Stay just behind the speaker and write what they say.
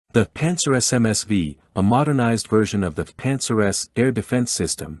The Pantsir SM SV, a modernized version of the Pantsir S air defense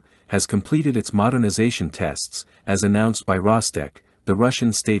system, has completed its modernization tests, as announced by Rostec, the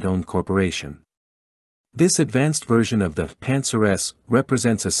Russian state-owned corporation. This advanced version of the Pantsir S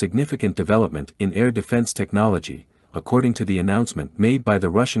represents a significant development in air defense technology, according to the announcement made by the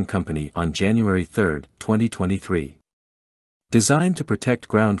Russian company on January 3, 2023. Designed to protect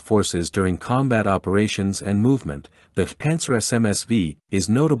ground forces during combat operations and movement, the Pantsir SM SV is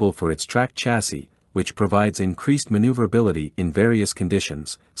notable for its tracked chassis, which provides increased maneuverability in various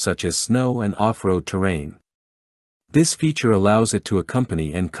conditions, such as snow and off-road terrain. This feature allows it to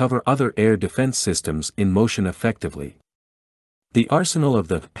accompany and cover other air defense systems in motion effectively. The arsenal of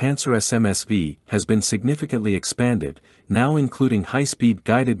the Pantsir SM SV has been significantly expanded, now including high-speed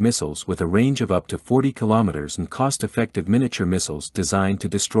guided missiles with a range of up to 40 kilometers and cost-effective miniature missiles designed to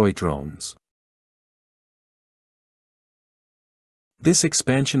destroy drones. This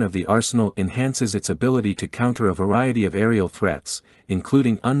expansion of the arsenal enhances its ability to counter a variety of aerial threats,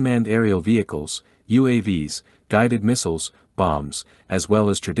 including unmanned aerial vehicles, UAVs, guided missiles, bombs, as well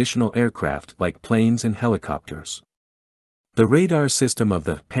as traditional aircraft like planes and helicopters. The radar system of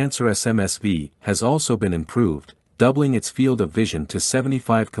the Pantsir SM SV has also been improved, doubling its field of vision to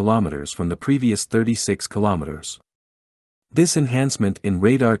 75 kilometers from the previous 36 kilometers. This enhancement in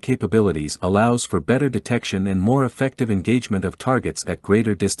radar capabilities allows for better detection and more effective engagement of targets at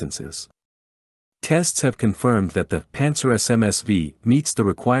greater distances. Tests have confirmed that the Pantsir SM SV meets the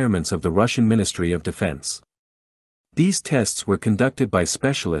requirements of the Russian Ministry of Defense. These tests were conducted by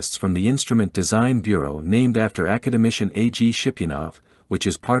specialists from the Instrument Design Bureau named after academician A.G. Shipyanov, which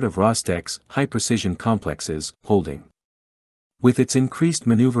is part of Rostec's high-precision complexes holding. With its increased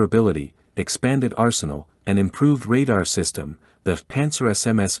maneuverability, expanded arsenal, and improved radar system, the Pantsir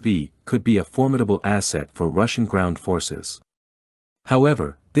SM SV could be a formidable asset for Russian ground forces.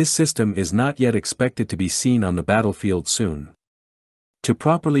 However, this system is not yet expected to be seen on the battlefield soon. To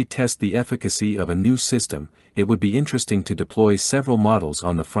properly test the efficacy of a new system, it would be interesting to deploy several models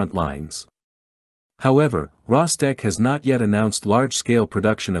on the front lines. However, Rostec has not yet announced large-scale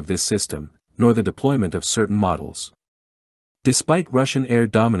production of this system, nor the deployment of certain models. Despite Russian air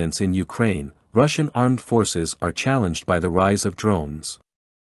dominance in Ukraine, Russian armed forces are challenged by the rise of drones.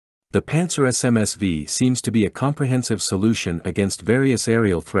 The Pantsir SM SV seems to be a comprehensive solution against various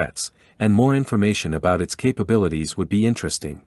aerial threats, and more information about its capabilities would be interesting.